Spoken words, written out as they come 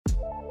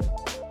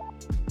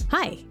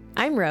Hi,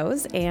 I'm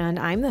Rose, and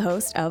I'm the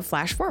host of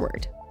Flash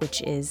Forward,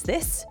 which is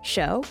this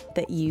show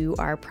that you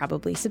are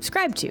probably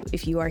subscribed to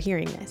if you are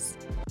hearing this.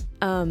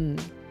 And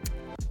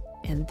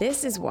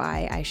this is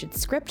why I should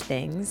script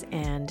things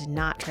and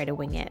not try to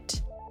wing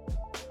it.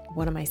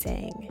 What am I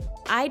saying?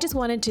 I just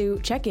wanted to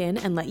check in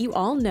and let you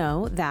all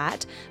know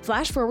that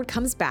Flash Forward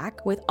comes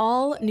back with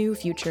all new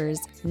features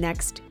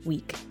next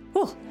week.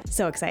 Whew,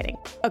 so exciting.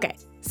 Okay,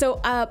 so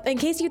in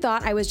case you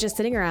thought I was just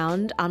sitting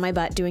around on my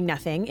butt doing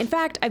nothing, in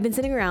fact, I've been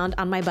sitting around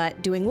on my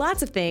butt doing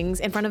lots of things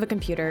in front of a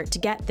computer to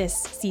get this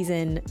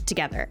season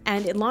together.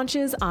 And it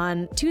launches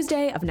on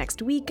Tuesday of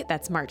next week.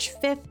 That's March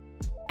 5th.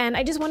 And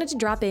I just wanted to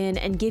drop in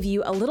and give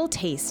you a little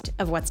taste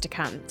of what's to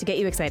come to get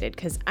you excited,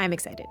 because I'm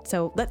excited.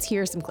 So let's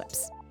hear some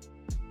clips.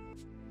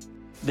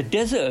 The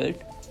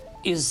desert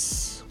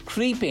is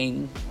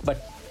creeping,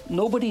 but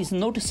nobody's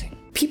noticing.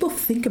 People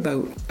think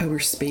about outer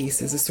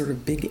space as a sort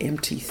of big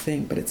empty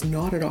thing, but it's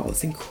not at all.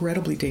 It's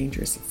incredibly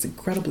dangerous. It's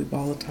incredibly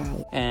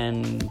volatile.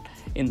 And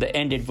in the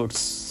end, it would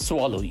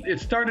swallow you.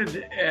 It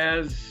started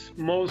as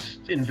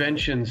most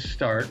inventions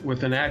start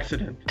with an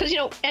accident. Because,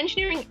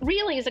 engineering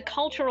really is a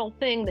cultural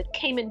thing that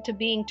came into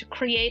being to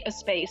create a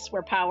space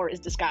where power is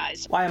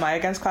disguised. Why am I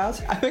against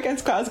clouds? I'm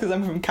against clouds because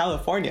I'm from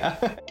California.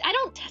 I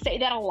don't say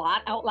that a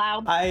lot out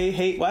loud. I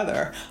hate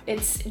weather.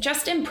 It's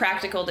just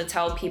impractical to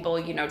tell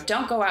people,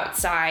 don't go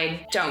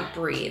outside, don't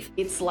breathe.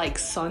 It's like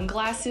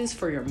sunglasses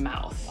for your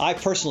mouth. I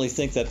personally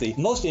think that the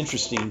most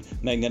interesting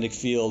magnetic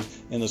field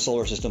in the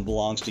solar system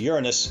belongs to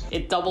Uranus.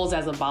 It doubles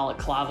as a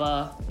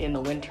balaclava in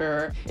the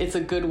winter. It's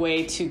a good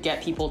way to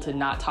get people to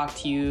not talk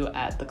to you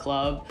at the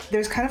club.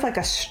 There's kind of like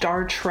a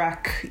Star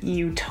Trek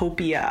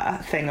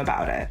utopia thing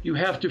about it. You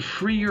have to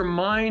free your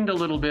mind a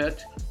little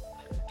bit,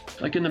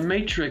 like in the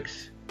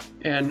Matrix,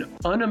 and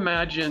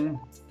unimagine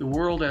the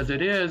world as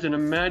it is and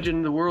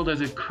imagine the world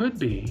as it could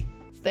be.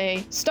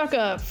 They stuck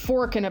a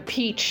fork in a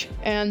peach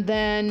and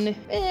then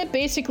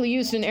basically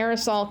used an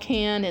aerosol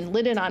can and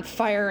lit it on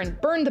fire and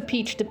burned the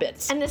peach to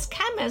bits. And this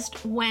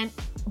chemist went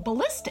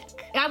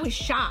ballistic. I was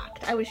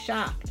shocked.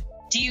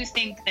 Do you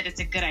think that it's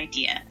a good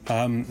idea?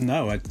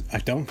 No, I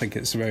don't think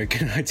it's a very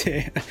good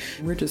idea.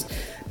 We're just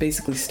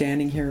basically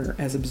standing here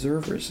as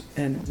observers,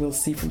 and we'll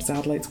see from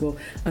satellites, we'll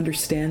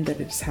understand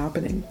that it's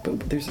happening,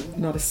 but there's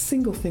not a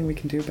single thing we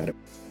can do about it.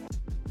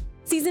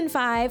 Season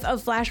 5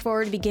 of Flash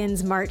Forward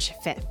begins March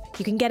 5th.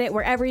 You can get it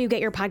wherever you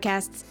get your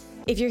podcasts.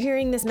 If you're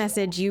hearing this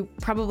message, you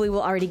probably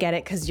will already get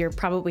it because you're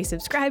probably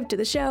subscribed to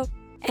the show.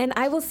 And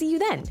I will see you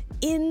then,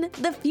 in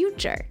the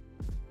future.